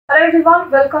Hello everyone,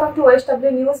 welcome to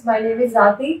HW News. My name is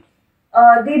Zati.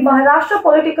 The Maharashtra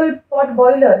political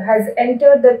potboiler has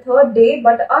entered the third day,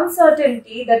 but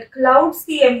uncertainty that clouds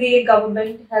the MVA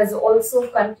government has also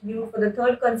continued for the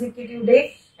third consecutive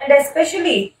day, and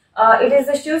especially it is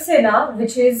the Shiv Sena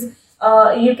which is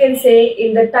you can say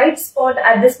in the tight spot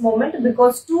at this moment,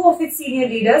 because two of its senior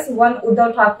leaders, one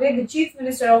Uddhav Thackeray, the Chief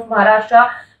Minister of Maharashtra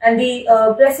and the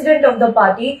President of the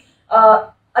party,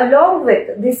 along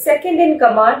with the second in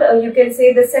command, you can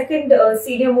say the second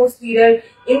senior most leader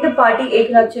in the party,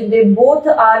 Eknath Shinde, both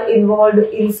are involved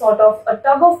in sort of a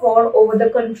tug of war over the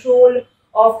control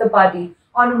of the party.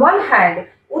 On one hand,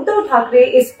 Uddhav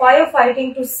Thackeray is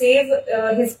firefighting to save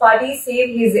his party, save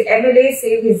his MLAs,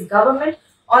 save his government.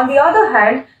 On the other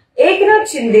hand, Eknath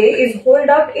Shinde is holed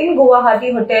up in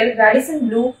Guwahati Hotel Radisson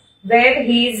Blu, where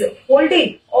he is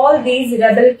holding all these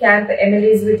rebel camp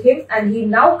MLAs with him, and he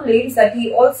now claims that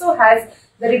he also has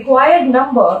the required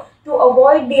number to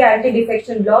avoid the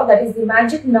anti-defection law, that is the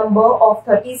magic number of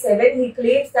 37. He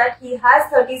claims that he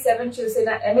has 37 Shiv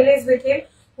Sena MLAs with him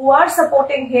who are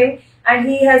supporting him, and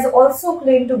he has also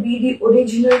claimed to be the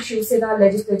original Shiv Sena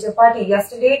legislature party.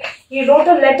 Yesterday, he wrote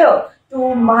a letter to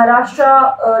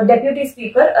Maharashtra Deputy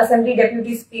Speaker, Assembly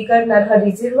Deputy Speaker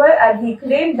Resign, and he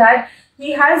claimed that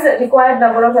he has a required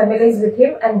number of MLAs with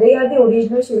him, and they are the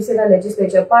original Shiv Sena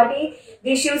legislature party.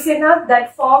 The Shiv Sena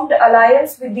that formed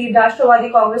alliance with the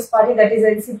Rashtrawadhi Congress party, that is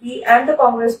NCP, and the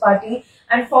Congress party,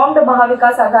 and formed a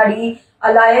Mahavikas Aghadi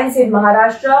alliance in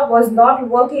Maharashtra, was not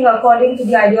working according to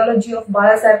the ideology of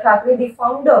Thackeray, the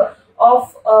founder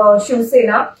of Shiv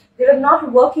Sena. They were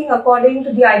not working according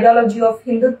to the ideology of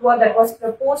Hindutva that was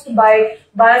proposed by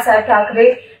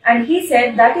Thackeray, and he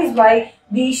said that is why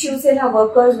the Shiv Sena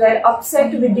workers were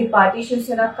upset with the party. Shiv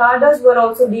Sena cadres were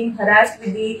also being harassed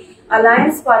with the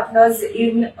alliance partners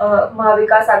in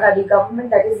Mahavikas Aghadi government,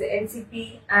 that is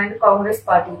NCP and Congress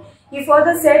party. He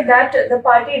further said that the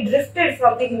party drifted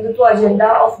from the Hindutva agenda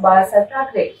of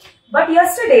Thackeray. But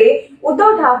yesterday,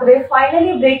 Uddhav Thackeray,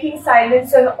 finally breaking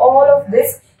silence on all of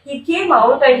this, he came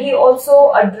out and he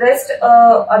also addressed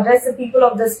the people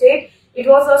of the state. It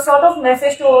was a sort of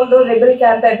message to all the rebel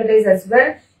camp MLAs as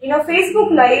well. In a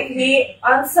Facebook live, he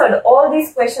answered all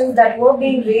these questions that were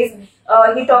being raised.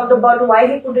 He talked about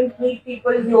why he couldn't meet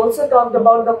people. He also talked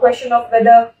about the question of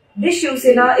whether this Shiv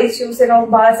Sena is Shiv Sena of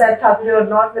Thackeray or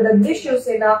not, whether this Shiv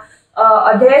Sena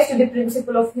adheres to the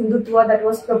principle of Hindutva that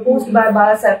was proposed by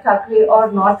Thackeray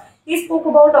or not. He spoke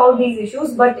about all these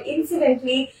issues, but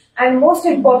incidentally and most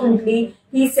importantly,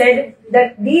 he said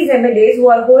that these MLAs who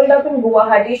are holed up in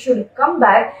Guwahati should come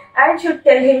back and should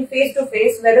tell him face to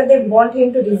face whether they want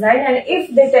him to resign, and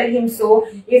if they tell him so,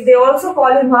 if they also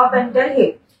call him up and tell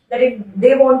him that if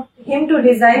they want him to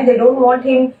resign, they don't want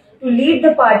him to lead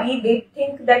the party, they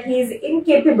think that he is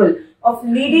incapable of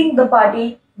leading the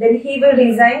party, then he will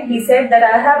resign. He said that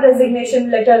I have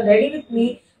resignation letter ready with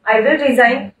me, I will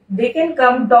resign, they can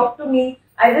come talk to me,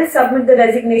 I will submit the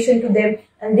resignation to them,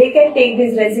 and they can take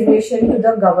this resignation to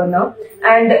the governor,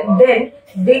 and then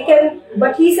they can,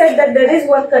 but he said that there is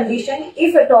one condition: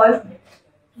 if at all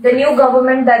the new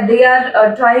government that they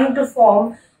are trying to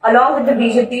form along with the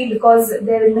BJP, because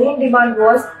their main demand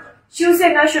was Shiv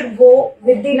Sena should go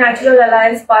with the natural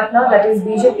alliance partner, that is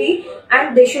BJP,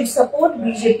 and they should support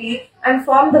BJP and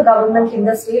form the government in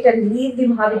the state and leave the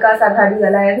Mahavikas Aghadi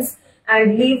alliance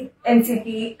and leave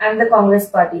NCP and the Congress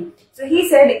party. So he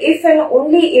said if and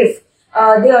only if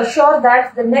they are sure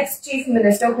that the next Chief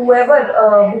Minister,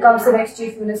 whoever becomes the next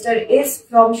Chief Minister, is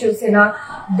from Shiv Sena,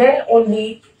 then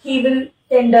only he will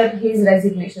tender his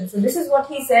resignation. So this is what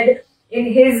he said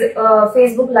in his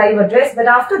Facebook live address. But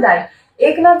after that,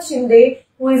 Eknath Shinde,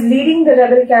 who is leading the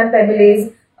rebel camp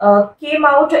MLAs, came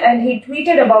out and he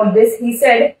tweeted about this. He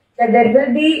said that there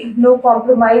will be no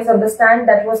compromise on the stand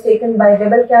that was taken by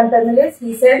rebel camp MLAs.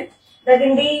 He said that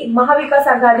in the Mahavikas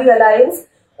Aghadi alliance,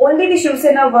 only the Shiv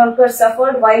Sena workers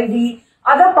suffered, while the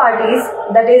other parties,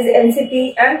 that is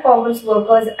NCP and Congress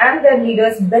workers and their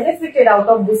leaders, benefited out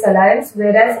of this alliance,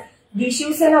 whereas the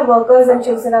Shiv Sena workers and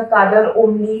Shiv Sena cadre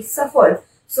only suffered.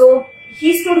 So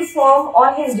he stood firm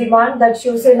on his demand that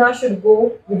Shiv Sena should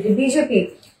go with the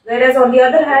BJP. Whereas on the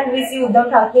other hand, we see Uddhav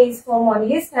Thackeray is firm on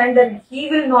his stand that he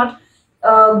will not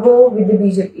go with the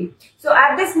BJP. So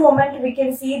at this moment, we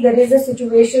can see there is a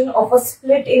situation of a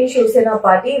split in Shiv Sena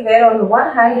party, where on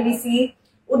one hand we see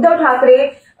Uddhav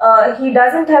Thackeray, he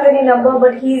doesn't have any number,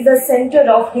 but he is the center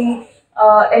of the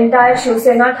entire Shiv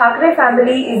Sena. Thackeray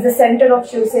family is the center of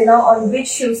Shiv Sena, on which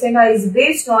Shiv Sena is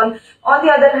based on. On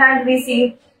the other hand, we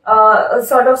see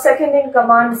sort of second in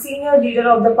command, senior leader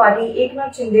of the party,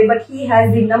 Eknath Shinde, but he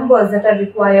has the numbers that are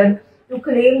required to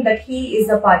claim that he is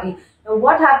the party. Now,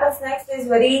 what happens next is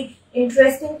very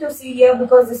interesting to see here,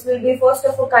 because this will be first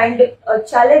of a kind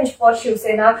challenge for Shiv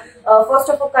Sena, first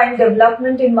of a kind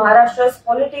development in Maharashtra's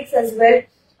politics as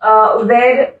well,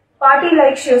 where party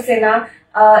like Shiv Sena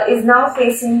is now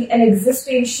facing an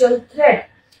existential threat.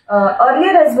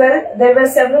 Earlier as well, there were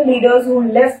several leaders who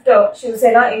left Shiv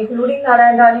Sena, including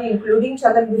Narayan Rane, including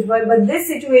Chhagan Bhujbal, but this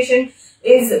situation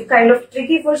is kind of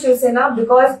tricky for Shiv Sena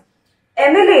because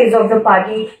MLAs of the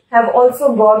party have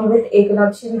also gone with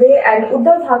Eknath Shinde, and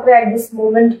Uddhav Thackeray at this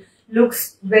moment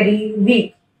looks very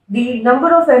weak. The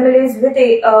number of MLAs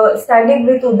with standing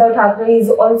with Uddhav Thackeray is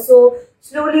also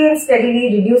slowly and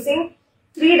steadily reducing.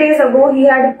 3 days ago, he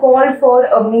had called for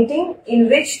a meeting in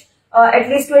which at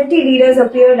least 20 leaders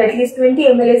appeared, at least 20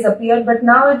 MLAs appeared, but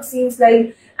now it seems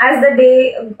like as the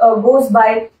day goes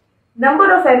by,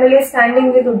 number of MLAs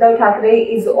standing with Uddhav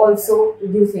Thackeray is also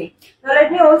reducing. Now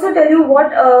let me also tell you what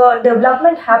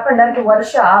development happened at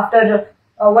Varsha after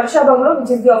Varsha Bungalow, which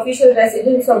is the official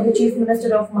residence of the Chief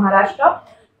Minister of Maharashtra.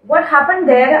 What happened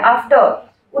there after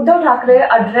Uddhav Thackeray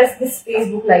addressed this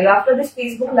Facebook Live, after this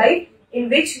Facebook Live, in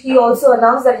which he also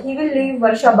announced that he will leave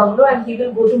Varsha Bungalow and he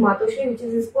will go to Matoshri, which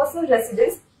is his personal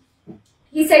residence.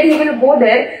 He said he will go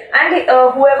there, and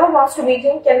whoever wants to meet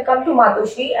him can come to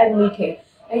Matoshri and meet him.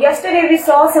 Yesterday we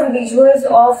saw some visuals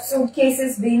of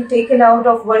suitcases being taken out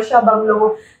of Varsha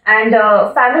Bungalow, and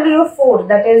family of 4,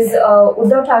 that is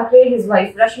Uddhav Thackeray, his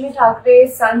wife Rashmi Thackeray,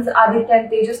 sons Aditya and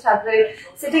Tejas Thackeray,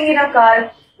 sitting in a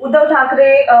car. Uddhav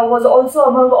Thackeray was also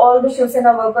among all the Shiv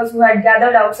Sena workers who had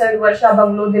gathered outside Varsha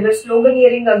Bungalow. They were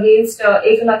sloganeering against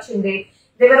Eknath Shinde.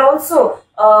 They were also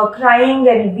crying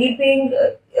and weeping.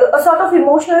 A sort of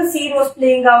emotional scene was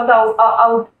playing out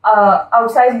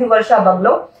outside the Varsha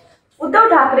Bungalow. Uddhav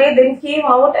Thackeray then came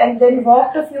out and then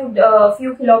walked a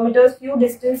few kilometers, few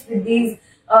distance with these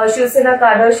Shiv Sena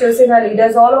cadres, Shiv Sena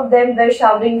leaders. All of them were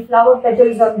showering flower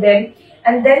petals on them,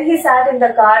 and then he sat in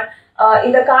the car.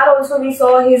 In the car also we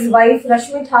saw his wife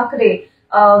Rashmi Thackeray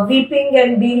weeping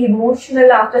and being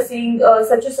emotional after seeing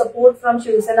such a support from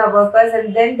Shiv Sena workers,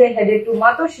 and then they headed to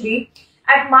Matoshri.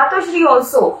 At Matoshri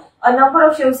also, a number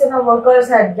of Shiv Sena workers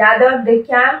had gathered. They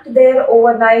camped there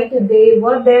overnight. They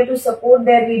were there to support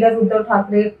their leader Uddhav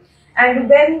Thackeray. And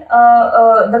when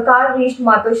the car reached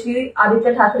Matoshri,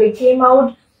 Aditya Thackeray came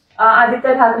out.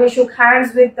 Aditya Thackeray shook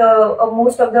hands with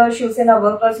most of the Shiv Sena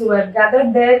workers who were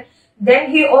gathered there.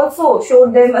 Then he also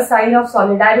showed them a sign of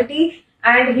solidarity,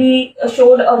 and he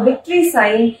showed a victory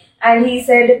sign, and he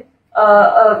said,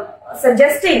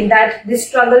 suggesting that this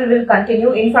struggle will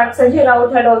continue. In fact, Sanjay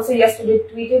Raut had also yesterday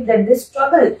tweeted that this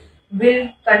struggle will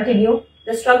continue.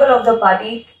 The struggle of the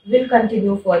party will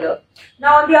continue further.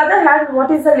 Now, on the other hand, what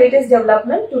is the latest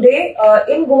development? Today,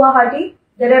 in Guwahati,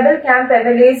 the rebel camp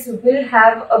MLAs will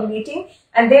have a meeting,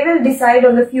 and they will decide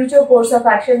on the future course of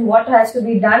action, what has to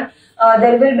be done.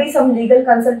 There will be some legal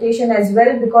consultation as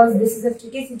well, because this is a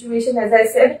tricky situation. As I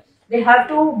said, they have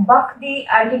to buck the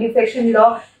anti-defection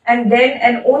law, and then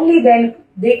and only then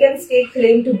they can stake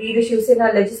claim to be the Shiv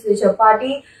Sena legislature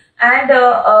party,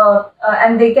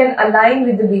 and they can align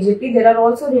with the BJP. There are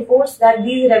also reports that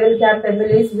these rebel camp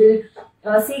MLAs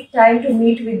will seek time to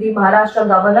meet with the Maharashtra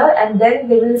governor, and then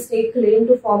they will stake claim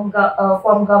to form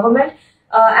government,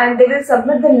 and they will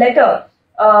submit the letter.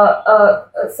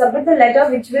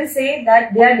 Which will say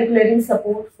that they are declaring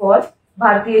support for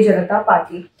Bharatiya Janata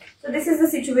Party. So this is the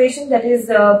situation that is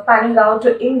panning out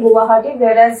in Guwahati,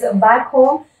 whereas back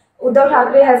home, Uddhav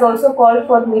Thackeray has also called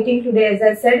for meeting today. As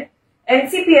I said,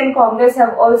 NCP and Congress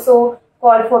have also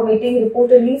called for meeting.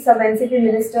 Reportedly, some NCP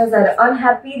ministers are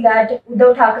unhappy that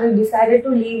Uddhav Thackeray decided to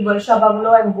leave Varsha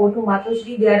Bungalow and go to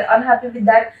Matoshri. They are unhappy with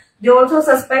that. They also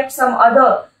suspect some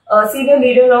other senior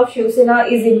leader of Shiv Sena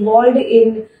is involved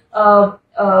in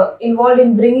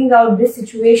bringing out this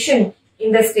situation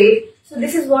in the state. So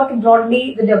this is what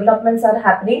broadly the developments are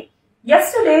happening.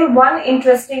 Yesterday, one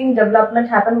interesting development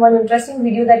happened, one interesting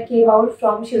video that came out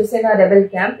from Shiv Sena rebel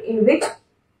camp, in which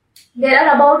there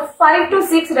are about 5 to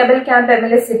 6 rebel camp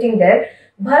MLAs sitting there.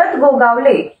 Bharat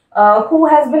Gogawle, who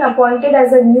has been appointed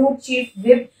as a new chief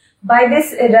whip by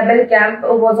this rebel camp,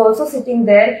 was also sitting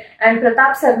there, and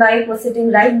Pratap Sarnaik was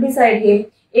sitting right beside him.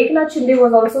 Eknath Shinde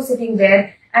was also sitting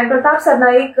there, and Pratap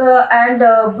Sarnaik and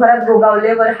Bharat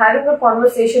Gogawle were having a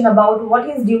conversation about what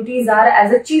his duties are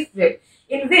as a chief whip,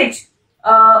 in which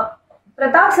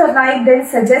Pratap Sarnaik then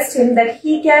suggests him that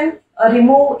he can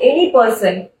remove any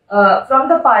person from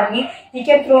the party, he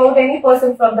can throw out any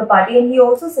person from the party, and he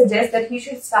also suggests that he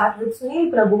should start with Sunil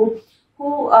Prabhu,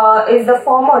 who is the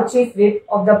former chief whip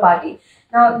of the party.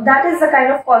 Now, that is the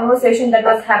kind of conversation that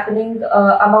was happening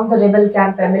among the rebel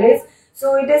camp MLAs.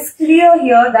 So it is clear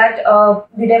here that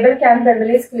the rebel camp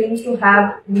MLAs claims to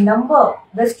have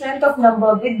the strength of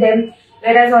number with them,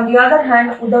 whereas on the other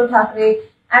hand, Uddhav Thackeray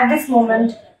at this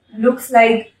moment looks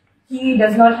like he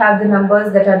does not have the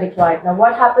numbers that are required. Now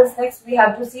what happens next we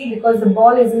have to see, because the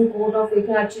ball is in court of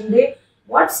Eknath Shinde.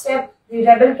 What step the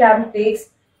rebel camp takes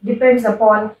depends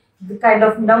upon the kind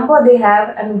of number they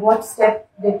have and what step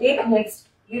they take next.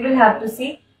 We will have to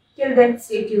see. Till then,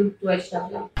 stay tuned to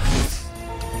HW.